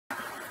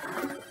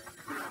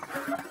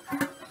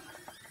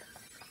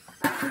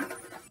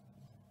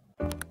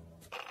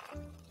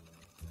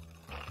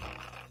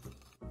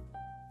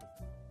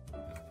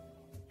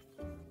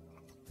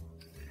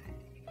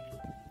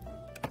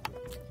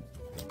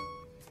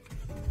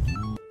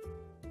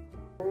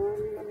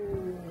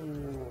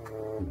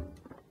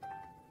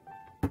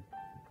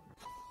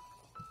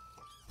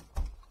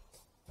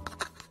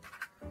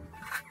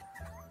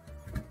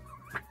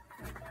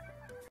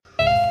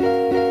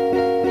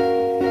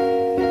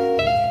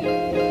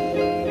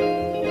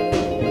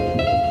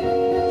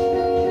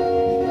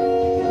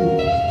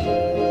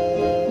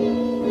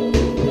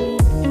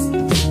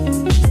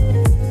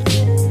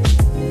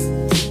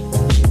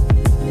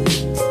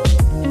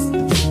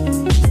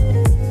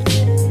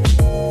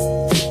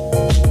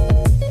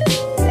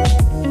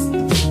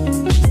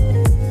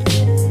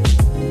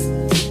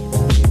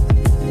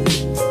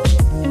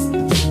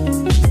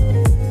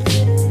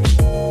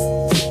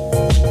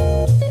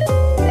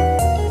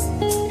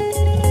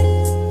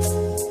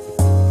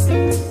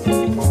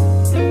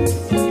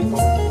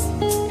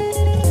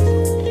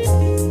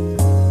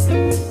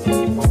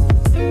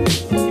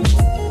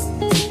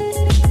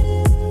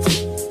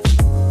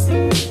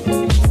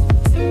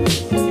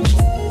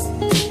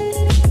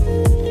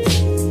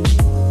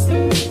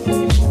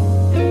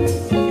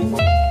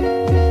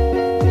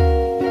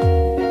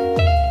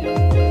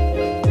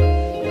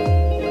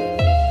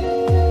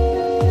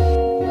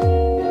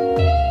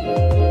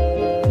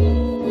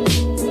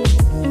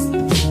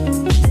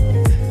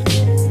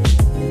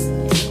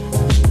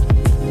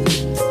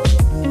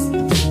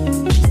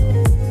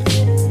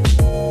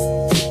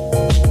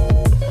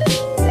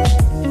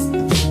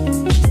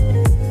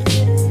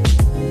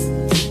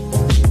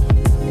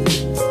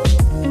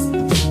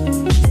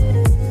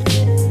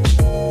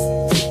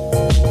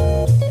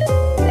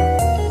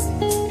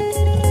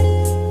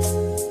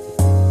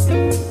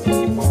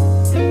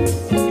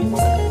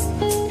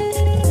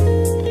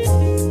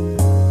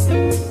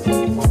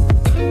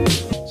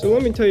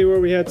Let me tell you where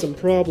we had some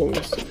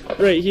problems.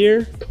 Right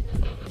here,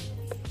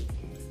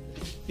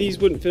 these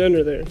wouldn't fit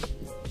under there.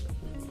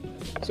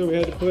 So we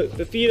had to put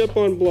the feet up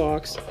on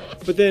blocks,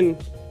 but then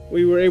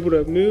we were able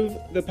to move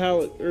the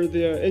pallet or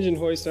the engine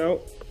hoist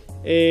out,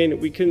 and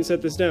we couldn't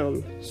set this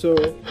down. So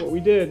what we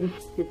did,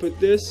 we put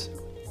this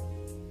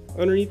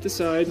underneath the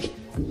side,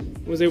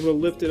 was able to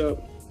lift it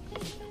up.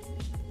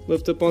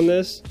 Lift up on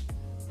this,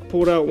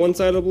 pulled out one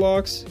side of the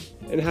blocks,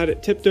 and had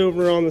it tipped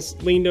over on this,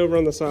 leaned over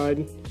on the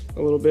side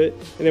a little bit,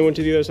 and then went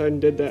to the other side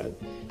and did that.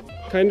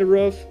 Kind of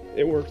rough,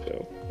 it worked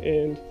though.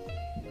 And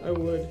I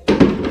would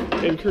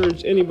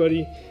encourage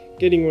anybody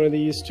getting one of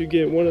these to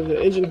get one of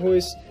the engine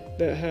hoists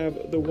that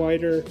have the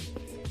wider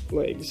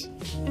legs.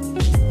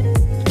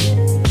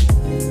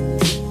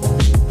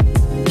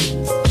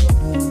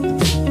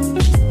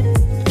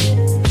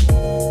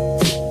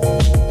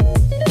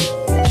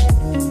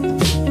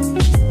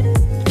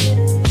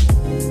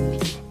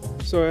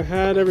 So I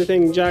had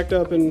everything jacked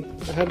up, and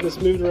I had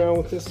this moved around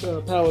with this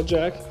pallet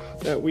jack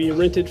that we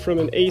rented from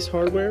an Ace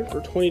Hardware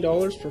for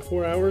 $20 for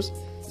 4 hours.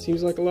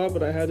 Seems like a lot,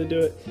 but I had to do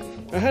it.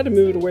 I had to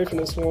move it away from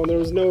this wall. There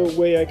was no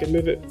way I could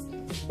move it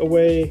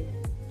away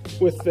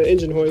with the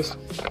engine hoist.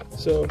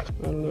 So,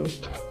 I don't know,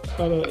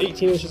 about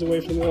 18 inches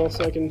away from the wall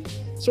so I can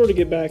sort of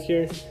get back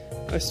here.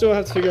 I still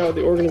have to figure out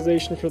the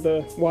organization for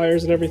the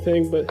wires and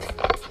everything, but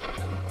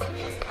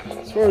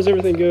as far as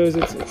everything goes,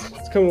 it's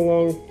coming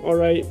along all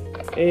right.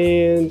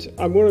 And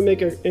I'm going to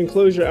make an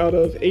enclosure out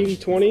of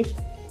 80/20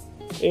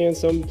 and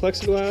some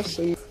plexiglass,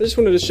 and I just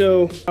wanted to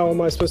show how am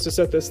I supposed to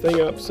set this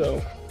thing up.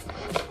 So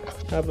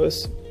I have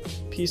this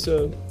piece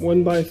of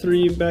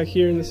 1x3 back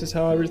here, and this is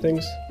how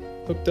everything's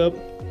hooked up.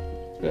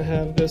 And I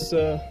have this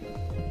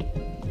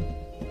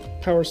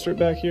power strip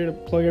back here to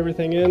plug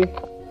everything in,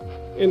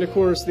 and of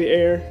course the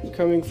air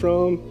coming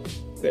from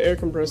the air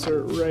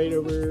compressor right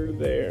over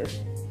there.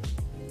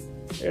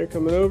 Air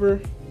coming over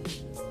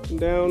and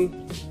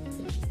down.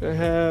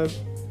 I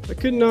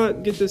could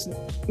not get this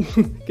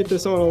get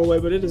this on all the way,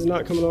 but it is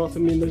not coming off. I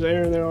mean, there's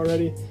air in there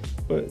already,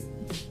 but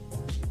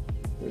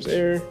there's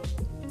air,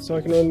 so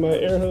I can run my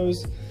air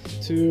hose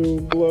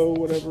to blow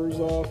whatever's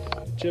off,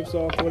 chips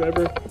off,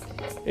 whatever.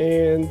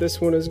 And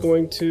this one is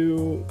going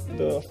to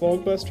the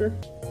fog buster.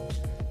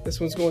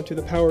 This one's going to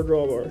the power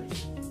drawbar.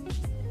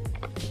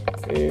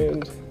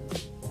 And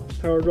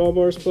power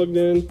drawbar is plugged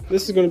in.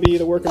 This is going to be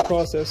the work in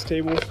process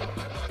table.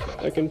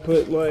 I can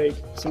put like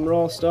some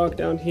raw stock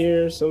down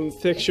here, some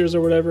fixtures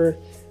or whatever,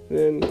 and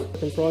then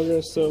work in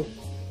progress. So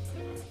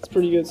it's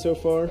pretty good so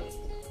far.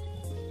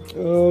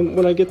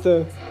 When I get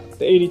the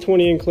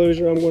 80/20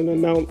 enclosure, I'm going to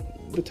mount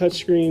the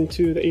touchscreen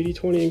to the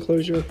 80/20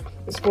 enclosure.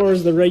 As far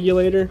as the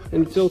regulator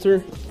and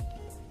filter,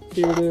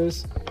 here it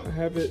is. I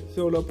have it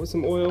filled up with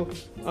some oil.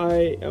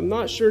 I am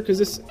not sure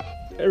because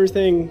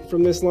everything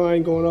from this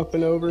line going up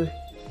and over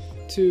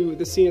to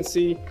the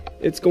CNC,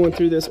 it's going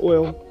through this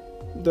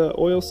the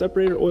oil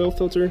separator, oil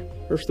filter,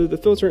 or through the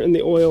filter and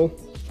the oiler,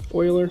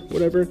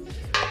 whatever.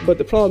 But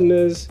the problem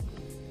is,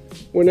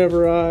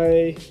 whenever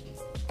I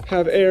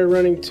have air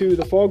running to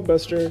the fog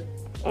buster,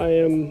 I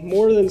am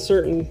more than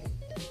certain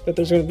that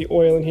there's going to be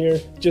oil in here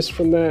just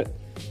from that,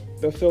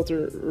 the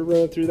filter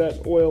running through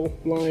that oil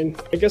line.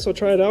 I guess I'll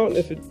try it out, and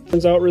if it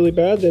turns out really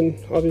bad, then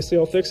obviously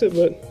I'll fix it,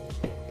 but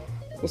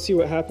we'll see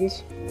what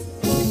happens.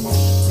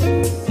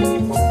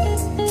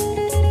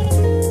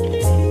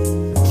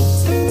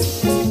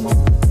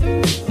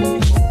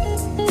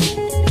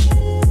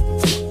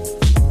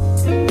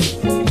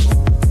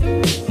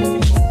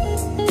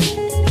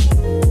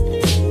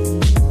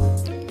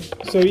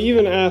 So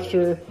even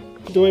after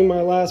doing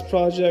my last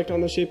project on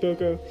the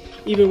Shapeoko,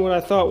 even what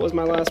I thought was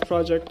my last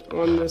project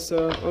on this,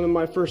 on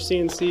my first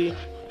CNC,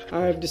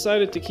 I've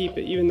decided to keep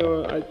it, even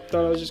though I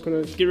thought I was just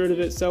going to get rid of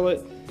it, sell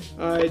it.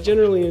 I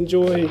generally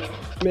enjoy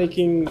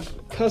making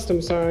custom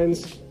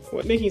signs,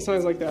 making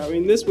signs like that. I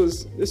mean, this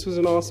was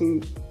an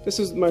awesome, this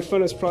was my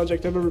funnest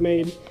project I've ever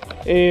made,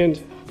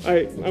 and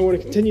I want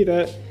to continue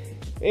that.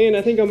 And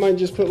I think I might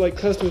just put like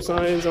custom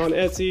signs on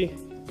Etsy,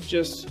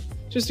 just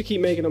to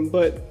keep making them.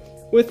 But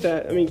with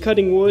that, I mean,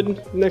 cutting wood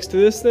next to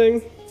this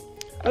thing,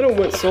 I don't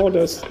want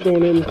sawdust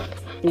going in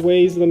the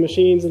ways of the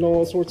machines and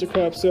all sorts of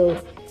crap. So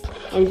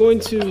I'm going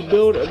to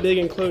build a big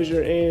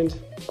enclosure, and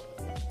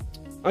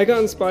I got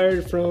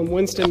inspired from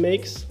Winston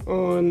Makes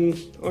on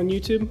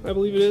YouTube, I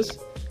believe it is.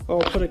 I'll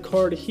put a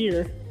card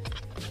here,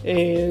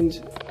 and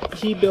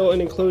he built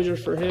an enclosure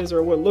for his,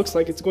 or what looks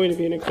like it's going to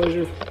be an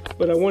enclosure,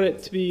 but I want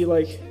it to be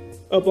like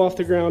up off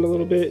the ground a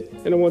little bit,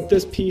 and I want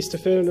this piece to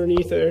fit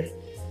underneath there.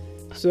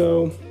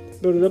 So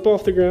build it up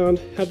off the ground,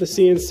 have the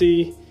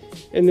CNC,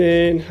 and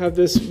then have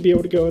this be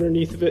able to go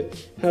underneath of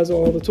it. Has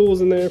all the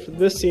tools in there for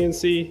this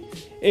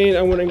CNC, and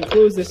I want to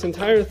enclose this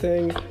entire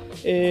thing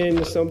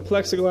in some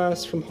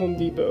plexiglass from Home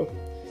Depot,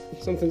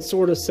 something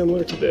sort of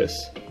similar to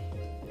this,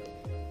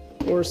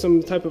 or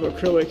some type of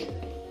acrylic,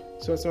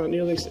 so it's not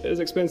nearly as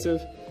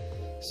expensive.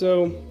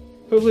 So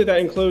hopefully that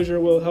enclosure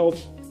will help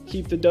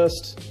keep the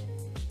dust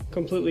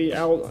completely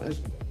out. I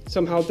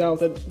somehow doubt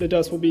that the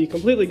dust will be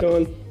completely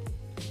gone,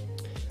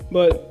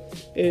 but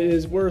it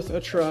is worth a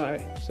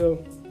try.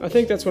 So I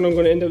think that's what I'm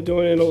going to end up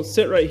doing. It'll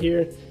sit right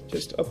here,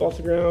 just up off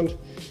the ground,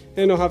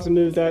 and I'll have to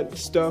move that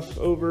stuff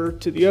over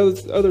to the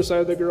other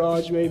side of the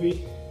garage,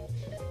 maybe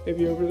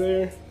over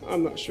there.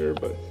 I'm not sure,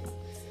 but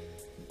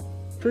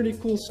pretty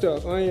cool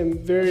stuff. I am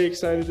very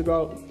excited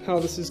about how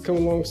this has come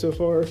along so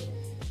far,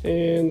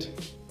 and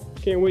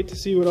can't wait to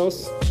see what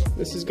else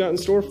this has got in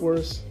store for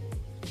us.